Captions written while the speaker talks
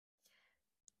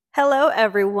Hello,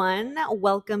 everyone.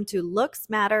 Welcome to Looks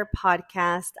Matter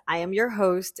podcast. I am your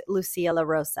host, Lucia La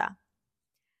Rosa.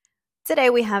 Today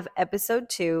we have episode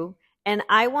 2, and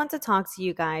I want to talk to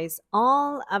you guys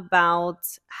all about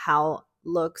how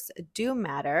looks do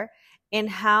matter and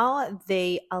how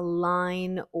they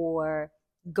align or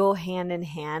go hand in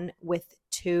hand with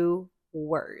two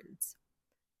words: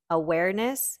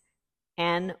 awareness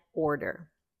and order.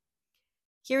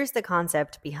 Here's the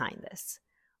concept behind this.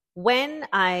 When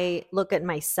I look at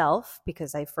myself,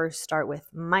 because I first start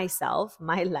with myself,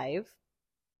 my life,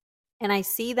 and I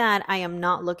see that I am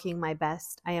not looking my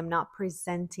best, I am not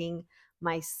presenting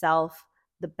myself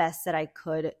the best that I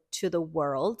could to the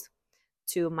world,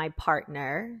 to my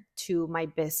partner, to my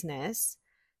business,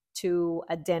 to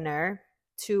a dinner,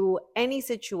 to any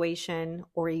situation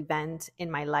or event in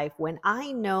my life, when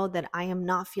I know that I am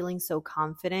not feeling so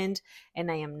confident and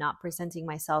I am not presenting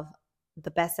myself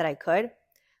the best that I could,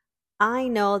 I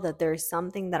know that there's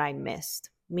something that I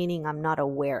missed, meaning I'm not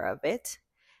aware of it.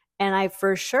 And I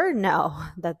for sure know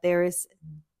that there is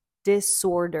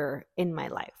disorder in my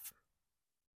life.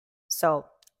 So,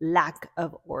 lack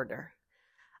of order.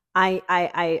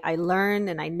 I learned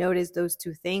and I noticed those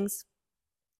two things.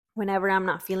 Whenever I'm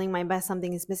not feeling my best,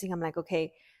 something is missing. I'm like,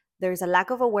 okay, there's a lack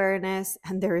of awareness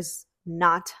and there's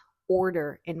not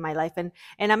order in my life. And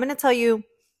I'm going to tell you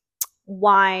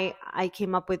why I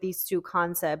came up with these two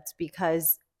concepts,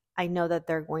 because I know that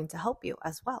they're going to help you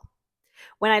as well.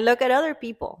 When I look at other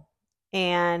people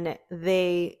and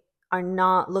they are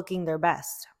not looking their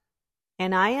best,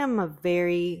 and I am a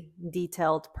very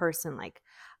detailed person,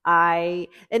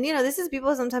 this is,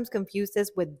 people sometimes confuse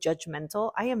this with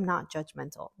judgmental. I am not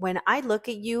judgmental. When I look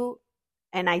at you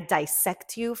and I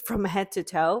dissect you from head to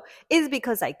toe, is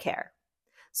because I care.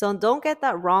 So don't get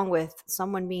that wrong with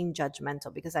someone being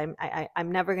judgmental, because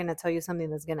I'm never going to tell you something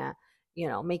that's going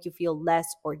to, make you feel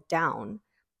less or down.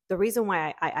 The reason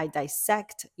why I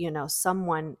dissect,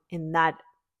 someone in that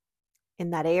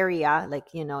area,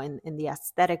 in the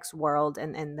aesthetics world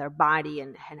and their body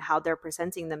and how they're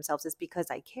presenting themselves, is because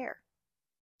I care.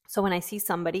 So when I see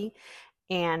somebody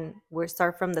and we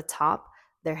start from the top,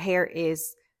 their hair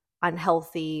is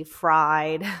unhealthy,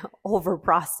 fried,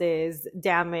 over-processed,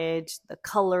 damaged. The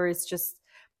color is just,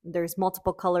 there's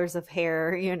multiple colors of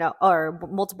hair, or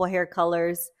multiple hair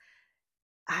colors.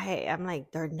 I'm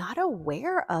like, they're not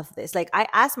aware of this. Like, I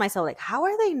ask myself, like, how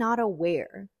are they not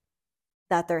aware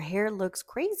that their hair looks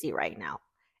crazy right now?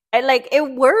 And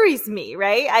it worries me,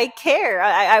 right? I care.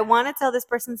 I want to tell this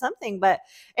person something,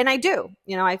 and I do.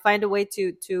 I find a way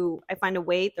I find a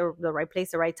way, the right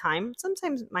place, the right time.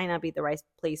 Sometimes it might not be the right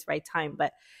place, right time,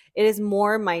 but it is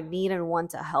more my need and want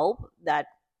to help that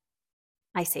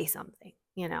I say something.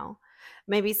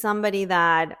 Maybe somebody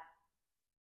that,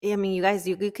 you guys,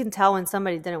 you can tell when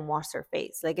somebody didn't wash their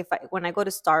face. Like when I go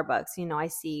to Starbucks, I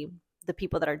see the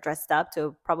people that are dressed up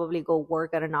to probably go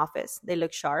work at an office. They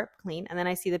look sharp, clean. And then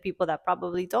I see the people that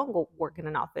probably don't go work in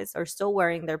an office, are still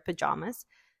wearing their pajamas,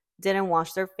 didn't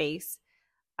wash their face.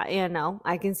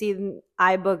 I can see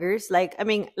eye boogers.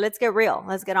 Let's get real.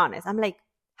 Let's get honest. I'm like,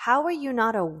 how are you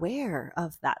not aware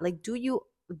of that? Like, did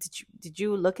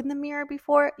you look in the mirror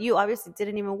before? You obviously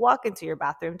didn't even walk into your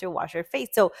bathroom to wash your face.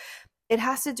 So it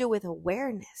has to do with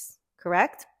awareness,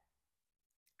 correct?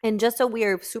 And just so we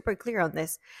are super clear on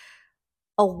this,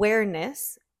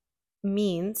 awareness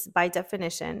means, by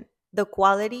definition, the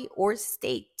quality or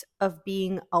state of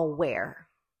being aware.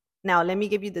 Now, let me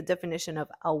give you the definition of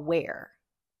aware.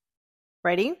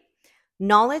 Ready?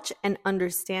 Knowledge and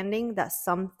understanding that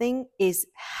something is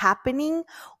happening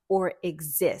or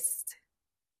exists.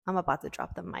 I'm about to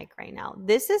drop the mic right now.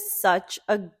 This is such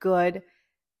a good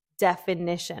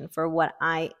definition for what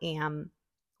I am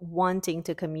wanting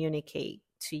to communicate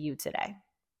to you today.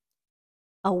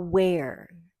 Aware,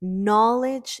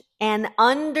 knowledge, and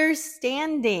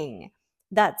understanding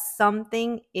that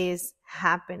something is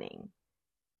happening.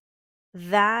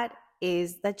 That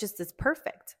just is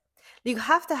perfect. You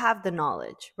have to have the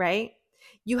knowledge, right?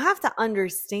 You have to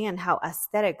understand how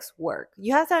aesthetics work.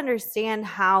 You have to understand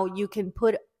how you can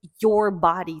put your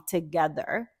body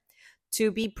together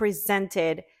to be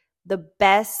presented the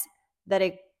best that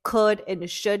it could and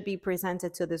should be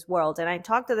presented to this world. And I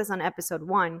talked to this on episode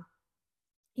 1.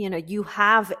 You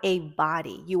have a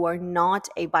body. You are not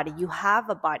a body. You have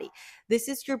a body. This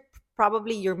is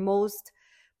probably your most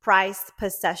prized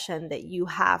possession that you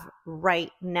have right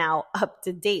now, up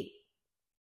to date,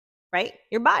 right?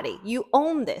 Your body. You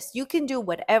own this. You can do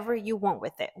whatever you want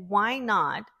with it. Why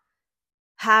not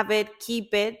have it,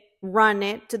 keep it, run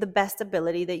it to the best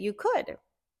ability that you could?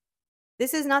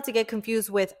 This is not to get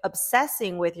confused with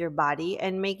obsessing with your body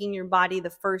and making your body the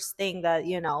first thing that,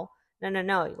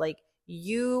 no. Like,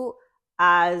 you,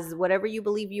 as whatever you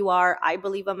believe you are, I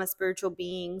believe I'm a spiritual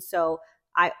being. So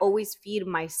I always feed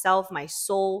myself, my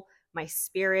soul, my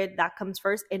spirit. That comes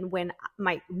first. And when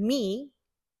me,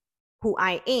 who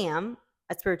I am,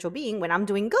 a spiritual being, when I'm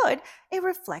doing good, it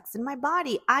reflects in my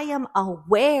body. I am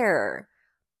aware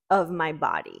of my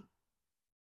body.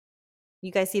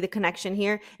 You guys see the connection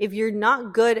here? If you're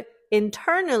not good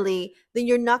internally, then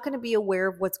you're not going to be aware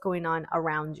of what's going on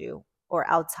around you or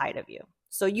outside of you.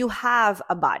 So you have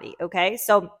a body, okay?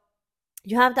 So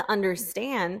you have to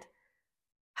understand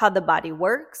how the body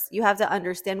works. You have to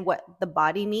understand what the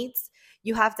body needs.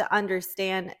 You have to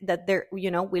understand that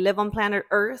we live on planet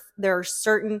Earth. There are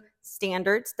certain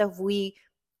standards that we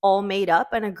all made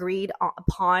up and agreed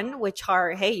upon, which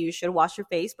are, hey, you should wash your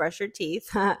face, brush your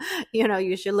teeth,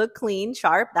 you should look clean,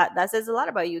 sharp. That says a lot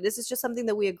about you. This is just something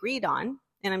that we agreed on,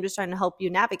 and I'm just trying to help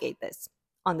you navigate this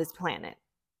on this planet.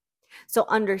 So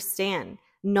understand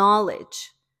knowledge.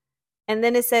 And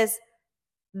then it says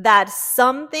that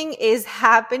something is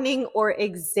happening or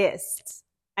exists.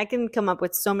 I can come up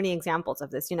with so many examples of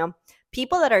this.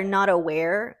 People that are not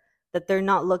aware that they're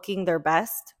not looking their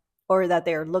best, or that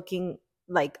they're looking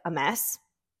like a mess,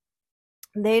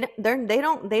 they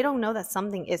don't know that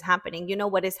something is happening. You know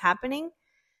what is happening?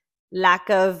 Lack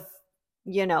of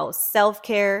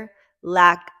self-care,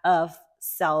 lack of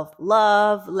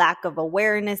self-love, lack of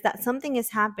awareness that something is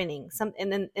happening.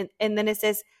 And then it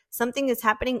says something is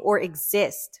happening or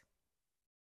exist.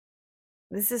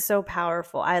 This is so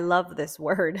powerful. I love this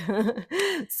word.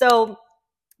 So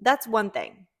that's one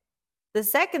thing. The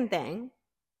second thing,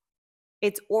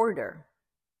 it's order.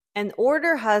 And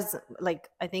order has,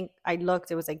 I think I looked,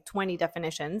 it was 20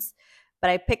 definitions, but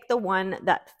I picked the one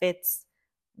that fits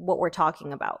what we're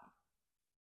talking about.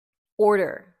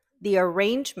 Order, the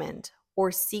arrangement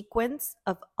or sequence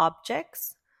of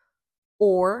objects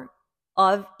or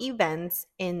of events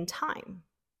in time.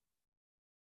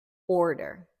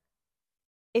 Order.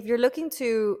 If you're looking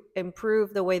to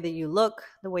improve the way that you look,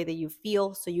 the way that you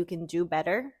feel, so you can do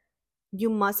better, you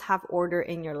must have order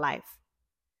in your life.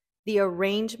 The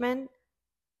arrangement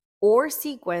or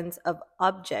sequence of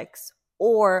objects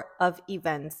or of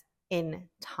events in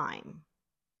time.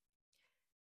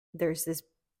 There's this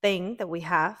thing that we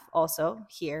have also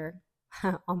here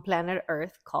on planet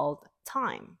Earth called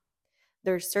time.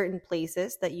 There's certain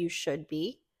places that you should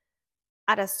be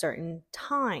at a certain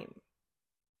time.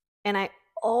 And I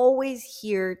always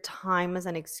hear time as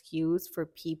an excuse for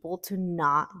people to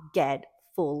not get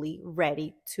fully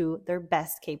ready to their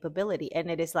best capability. And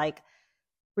it is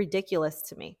ridiculous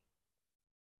to me.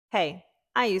 Hey,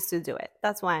 I used to do it.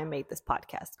 That's why I made this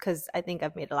podcast, because I think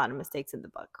I've made a lot of mistakes in the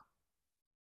book.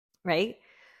 Right?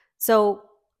 So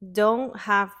don't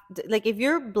have, if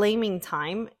you're blaming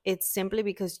time, it's simply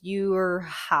because your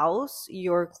house,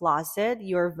 your closet,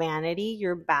 your vanity,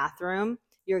 your bathroom,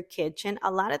 your kitchen,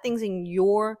 a lot of things in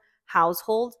your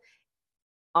household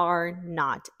are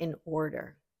not in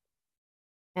order.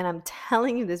 And I'm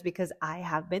telling you this because I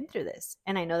have been through this.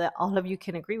 And I know that all of you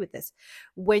can agree with this.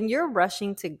 When you're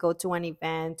rushing to go to an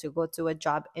event, to go to a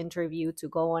job interview, to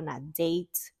go on a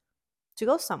date, to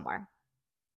go somewhere,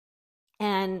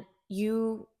 and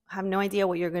you have no idea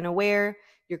what you're going to wear,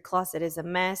 your closet is a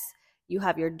mess, you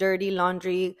have your dirty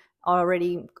laundry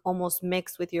already almost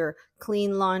mixed with your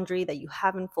clean laundry that you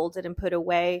haven't folded and put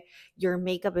away, your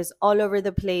makeup is all over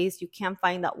the place, you can't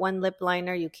find that one lip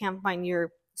liner, you can't find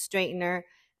your straightener,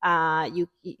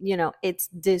 it's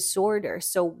disorder.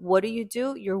 So what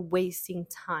do? You're wasting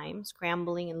time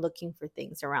scrambling and looking for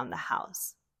things around the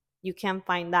house. You can't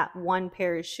find that one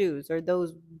pair of shoes or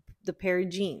the pair of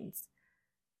jeans.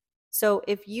 So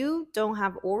if you don't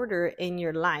have order in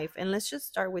your life, and let's just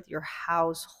start with your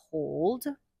household,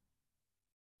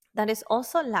 that is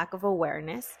also lack of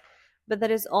awareness, but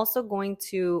that is also going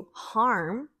to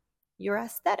harm your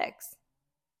aesthetics.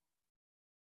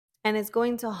 And it's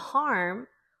going to harm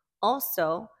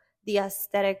also the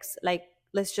aesthetics.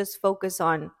 Let's just focus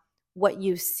on what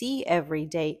you see every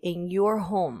day in your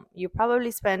home. You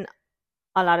probably spend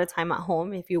a lot of time at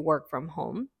home if you work from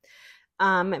home.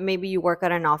 Maybe you work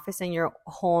at an office and you're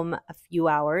home a few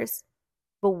hours,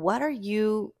 but what are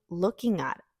you looking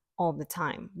at all the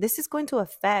time? This is going to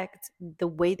affect the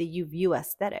way that you view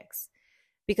aesthetics.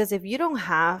 Because if you don't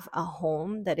have a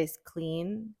home that is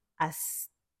clean,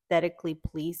 aesthetically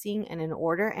pleasing, and in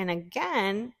order, and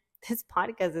again, this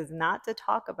podcast is not to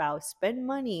talk about spend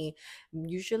money,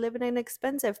 you should live in an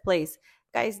expensive place.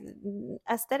 Guys,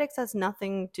 aesthetics has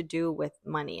nothing to do with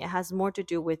money. It has more to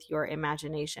do with your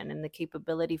imagination and the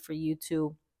capability for you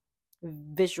to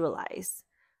visualize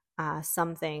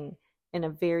something in a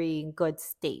very good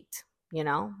state.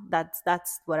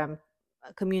 That's what I'm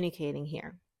communicating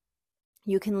here.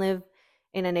 You can live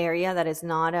in an area that is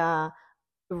not a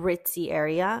ritzy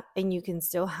area, and you can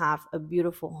still have a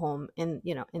beautiful home in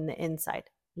the inside,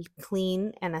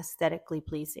 clean and aesthetically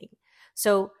pleasing.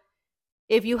 So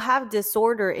if you have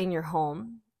disorder in your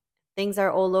home, things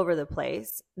are all over the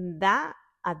place, that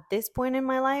at this point in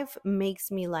my life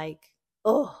makes me like,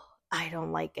 oh, I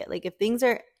don't like it. Like if things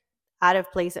are out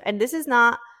of place, and this is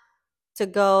not to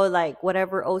go like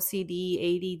whatever OCD,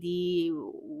 ADD,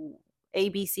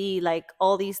 ABC, like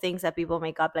all these things that people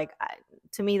make up, like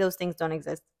to me those things don't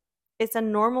exist. It's a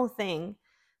normal thing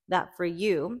that for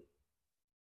you,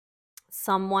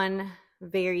 someone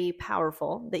very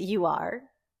powerful that you are,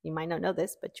 you might not know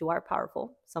this, but you are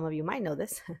powerful. Some of you might know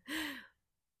this.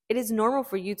 It is normal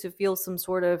for you to feel some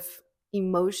sort of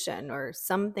emotion or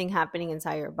something happening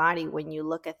inside your body when you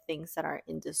look at things that are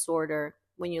in disorder,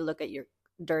 when you look at your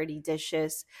dirty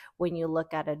dishes, when you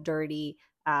look at a dirty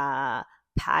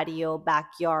patio,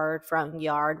 backyard, front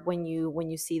yard, when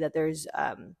you see that there's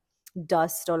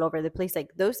dust all over the place,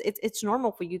 like those, it's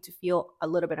normal for you to feel a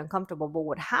little bit uncomfortable. But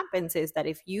what happens is that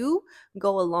if you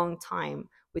go a long time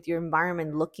with your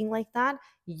environment looking like that,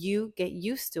 you get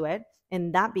used to it,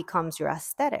 and that becomes your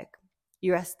aesthetic.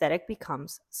 Your aesthetic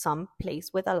becomes some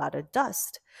place with a lot of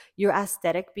dust. Your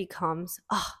aesthetic becomes,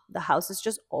 the house is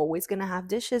just always going to have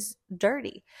dishes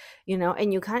dirty,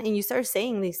 and you start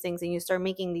saying these things and you start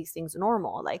making these things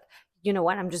normal. Like, you know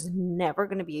what? I'm just never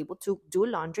going to be able to do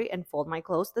laundry and fold my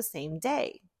clothes the same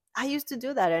day. I used to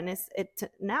do that, and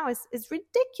now it's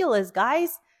ridiculous,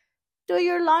 guys. Do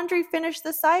your laundry, finish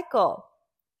the cycle.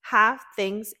 Have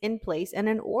things in place and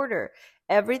in order.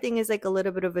 Everything is like a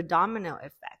little bit of a domino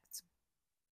effect.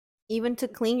 Even to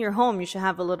clean your home, you should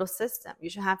have a little system. You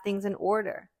should have things in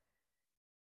order.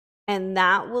 And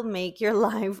that will make your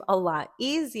life a lot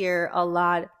easier.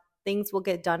 Things will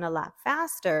get done a lot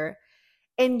faster.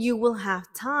 And you will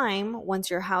have time, once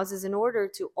your house is in order,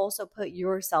 to also put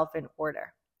yourself in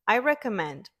order. I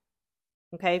recommend,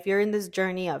 okay, if you're in this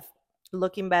journey of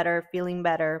looking better, feeling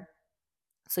better,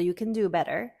 so you can do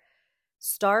better,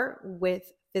 start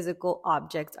with physical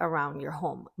objects around your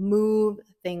home. Move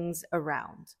things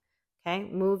around, okay?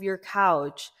 Move your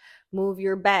couch, move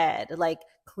your bed, like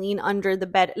clean under the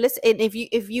bed. Listen,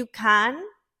 if you can,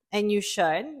 and you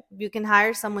should, you can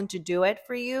hire someone to do it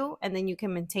for you, and then you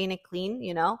can maintain it clean,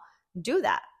 do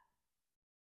that.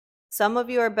 Some of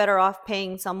you are better off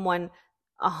paying someone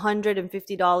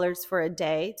 $150 for a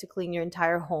day to clean your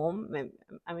entire home.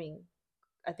 I mean,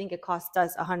 I think it costs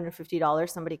us $150.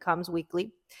 Somebody comes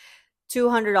weekly.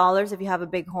 $200 if you have a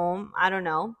big home. I don't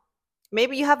know.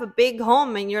 Maybe you have a big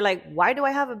home and you're like, why do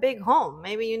I have a big home?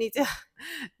 Maybe you need to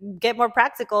get more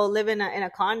practical, live in a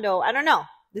condo. I don't know.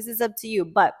 This is up to you,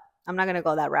 but I'm not going to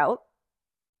go that route.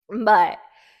 But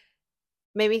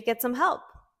maybe get some help.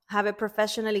 Have it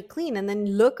professionally clean, and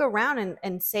then look around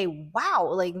and say, wow,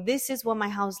 like this is what my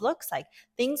house looks like.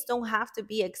 Things don't have to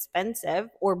be expensive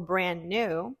or brand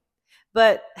new.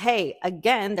 But hey,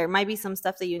 again, there might be some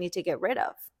stuff that you need to get rid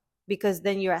of, because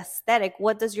then your aesthetic,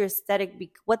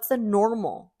 what's the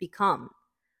normal become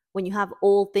when you have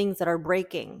old things that are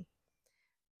breaking?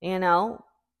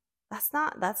 That's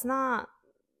not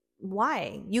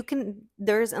why.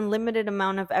 There's unlimited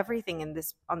amount of everything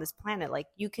on this planet. Like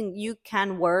you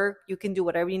can work, you can do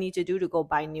whatever you need to do to go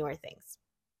buy newer things.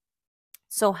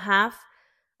 So have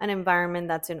an environment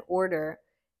that's in order.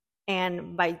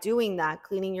 And by doing that,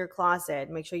 cleaning your closet,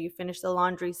 make sure you finish the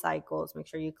laundry cycles, make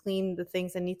sure you clean the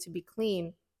things that need to be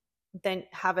clean, then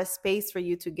have a space for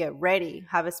you to get ready.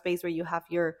 Have a space where you have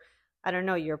your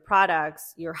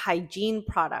products, your hygiene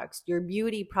products, your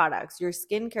beauty products, your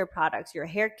skincare products, your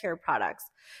hair care products.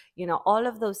 All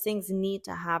of those things need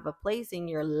to have a place in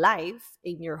your life,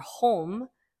 in your home,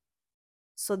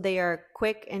 so they are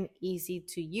quick and easy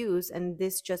to use. And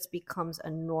this just becomes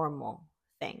a normal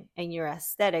thing. And your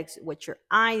aesthetics, what your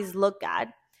eyes look at,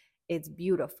 it's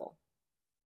beautiful.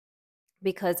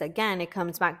 Because again, it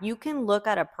comes back. You can look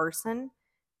at a person.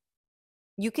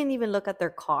 You can even look at their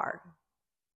car.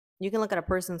 You can look at a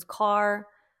person's car,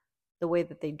 the way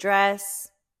that they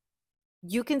dress.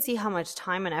 You can see how much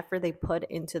time and effort they put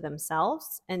into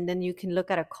themselves. And then you can look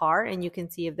at a car and you can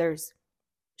see if there's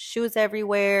shoes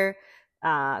everywhere,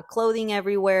 clothing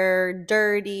everywhere,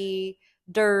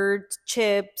 dirt,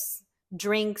 chips,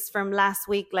 drinks from last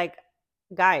week. Like,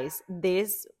 guys,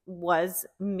 this was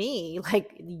me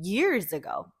like years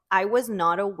ago. I was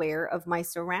not aware of my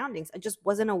surroundings. I just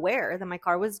wasn't aware that my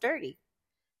car was dirty.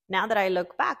 Now that I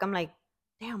look back, I'm like,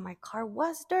 damn, my car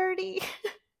was dirty.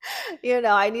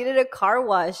 I needed a car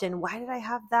wash, and why did I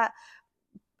have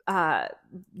uh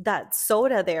that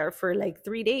soda there for like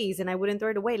 3 days and I wouldn't throw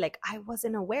it away? Like, I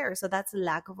wasn't aware. So that's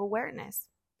lack of awareness.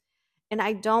 And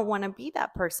I don't want to be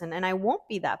that person, and I won't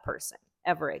be that person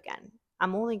ever again.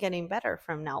 I'm only getting better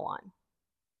from now on.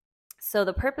 So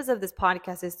the purpose of this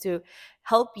podcast is to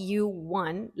help you.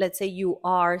 One, let's say you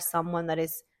are someone that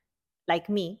is like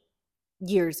me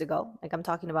years ago. Like, I'm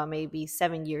talking about maybe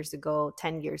 7 years ago,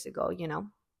 10 years ago,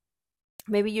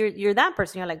 maybe you're that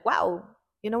person. You're like, wow,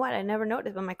 you know what? I never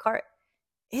noticed, but my car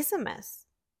is a mess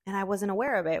and I wasn't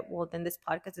aware of it. Well, then this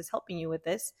podcast is helping you with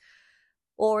this.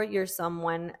 Or you're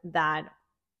someone that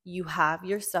you have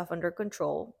your stuff under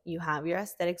control, you have your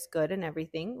aesthetics good and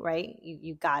everything, right?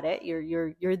 You got it.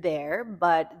 You're there,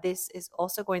 but this is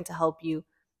also going to help you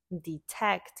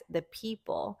detect the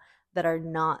people that are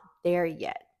not there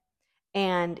yet.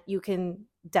 And you can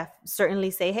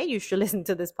certainly say, hey, you should listen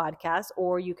to this podcast,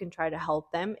 or you can try to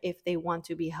help them if they want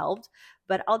to be helped.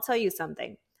 But I'll tell you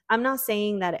something. I'm not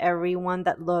saying that everyone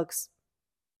that looks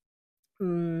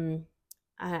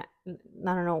I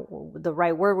don't know what the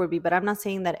right word would be, but I'm not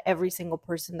saying that every single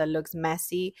person that looks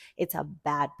messy, it's a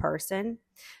bad person.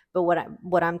 But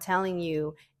what I'm telling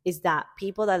you is that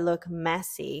people that look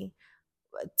messy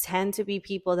tend to be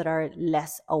people that are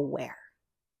less aware.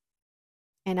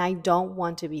 And I don't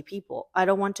want to be I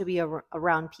don't want to be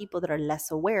around people that are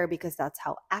less aware, because that's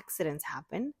how accidents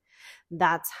happen.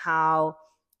 That's how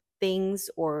things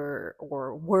or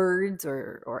words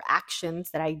or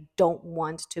actions that I don't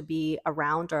want to be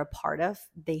around or a part of,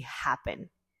 they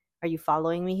happen. Are you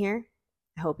following me here?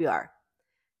 I hope you are.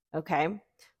 Okay.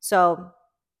 So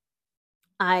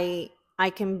I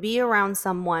can be around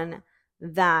someone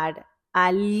that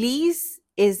at least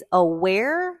is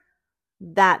aware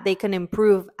that they can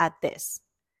improve at this,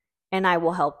 and I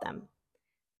will help them.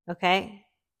 Okay.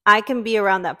 I can be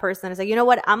around that person and say, you know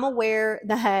what, I'm aware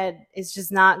that it's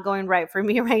just not going right for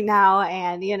me right now.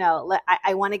 And,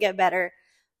 I want to get better.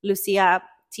 Lucia,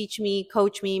 teach me,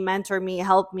 coach me, mentor me,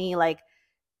 help me,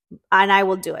 and I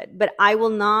will do it. But I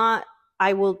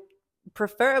will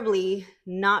preferably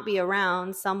not be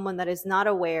around someone that is not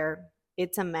aware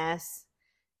it's a mess,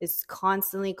 is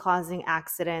constantly causing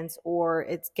accidents, or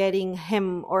it's getting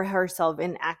him or herself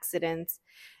in accidents.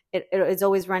 It's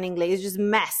always running late. It's just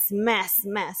mess,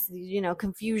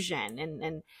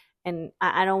 confusion. And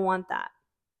I don't want that.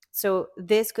 So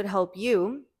this could help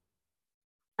you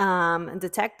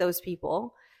detect those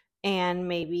people and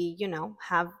maybe,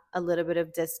 have a little bit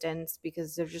of distance,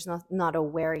 because they're just not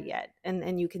aware yet.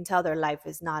 And you can tell their life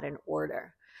is not in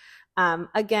order.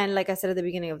 Again, like I said at the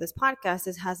beginning of this podcast,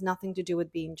 this has nothing to do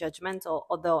with being judgmental,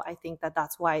 although I think that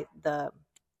that's why the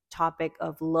topic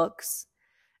of looks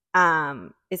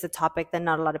is a topic that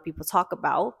not a lot of people talk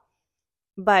about.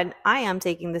 But I am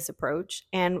taking this approach,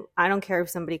 and I don't care if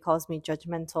somebody calls me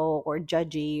judgmental or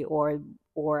judgy or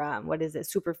what is it,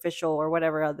 superficial, or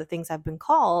whatever other things I've been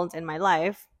called in my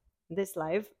life, this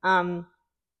life. I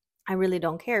really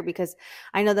don't care, because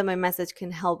I know that my message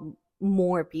can help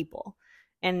more people,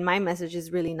 and my message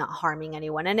is really not harming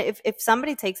anyone. And if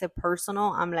somebody takes it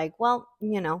personal, I'm like, well,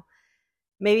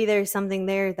 maybe there's something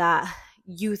there that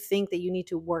you think that you need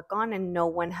to work on, and no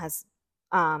one has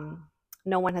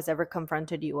ever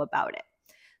confronted you about it.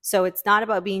 So it's not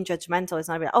about being judgmental. It's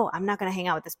not about, oh, I'm not going to hang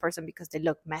out with this person because they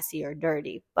look messy or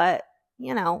dirty. But,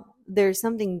 there's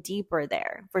something deeper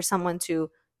there for someone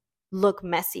to look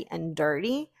messy and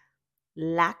dirty.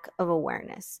 Lack of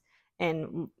awareness.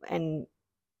 And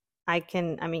I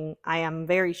am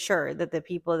very sure that the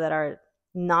people that are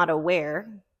not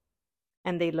aware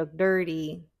and they look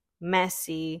dirty,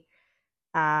 messy,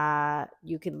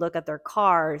 you can look at their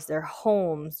cars, their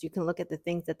homes, you can look at the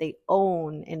things that they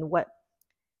own and what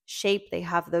shape they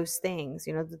have those things,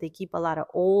 that they keep a lot of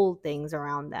old things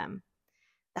around them.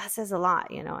 That says a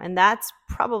lot, and that's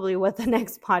probably what the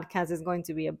next podcast is going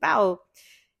to be about.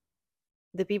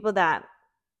 The people that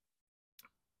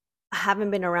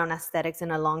haven't been around aesthetics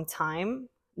in a long time,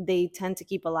 they tend to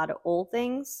keep a lot of old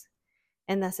things,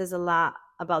 and that says a lot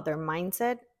about their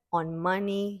mindset on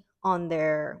money, on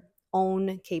their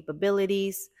own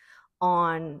capabilities,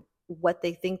 on what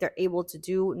they think they're able to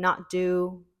do, not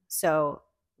do. So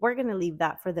we're going to leave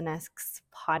that for the next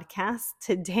podcast.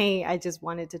 Today, I just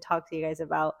wanted to talk to you guys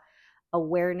about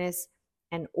awareness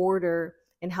and order,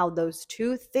 and how those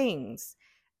two things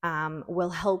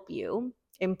will help you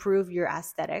improve your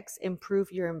aesthetics,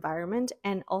 improve your environment,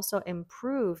 and also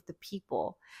improve the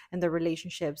people and the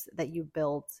relationships that you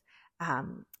build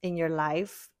in your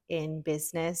life, in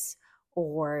business,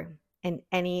 or in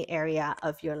any area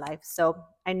of your life. So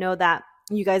I know that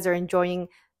you guys are enjoying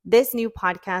this new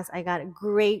podcast, I got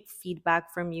great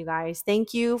feedback from you guys.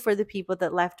 Thank you for the people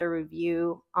that left a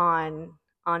review on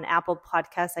Apple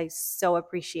Podcasts. I so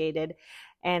appreciate it.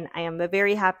 And I am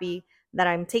very happy that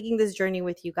I'm taking this journey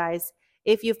with you guys.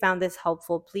 If you found this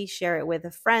helpful, please share it with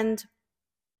a friend.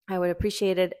 I would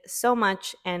appreciate it so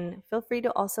much. And feel free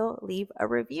to also leave a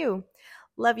review.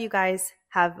 Love you guys.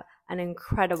 Have an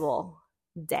incredible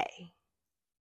day.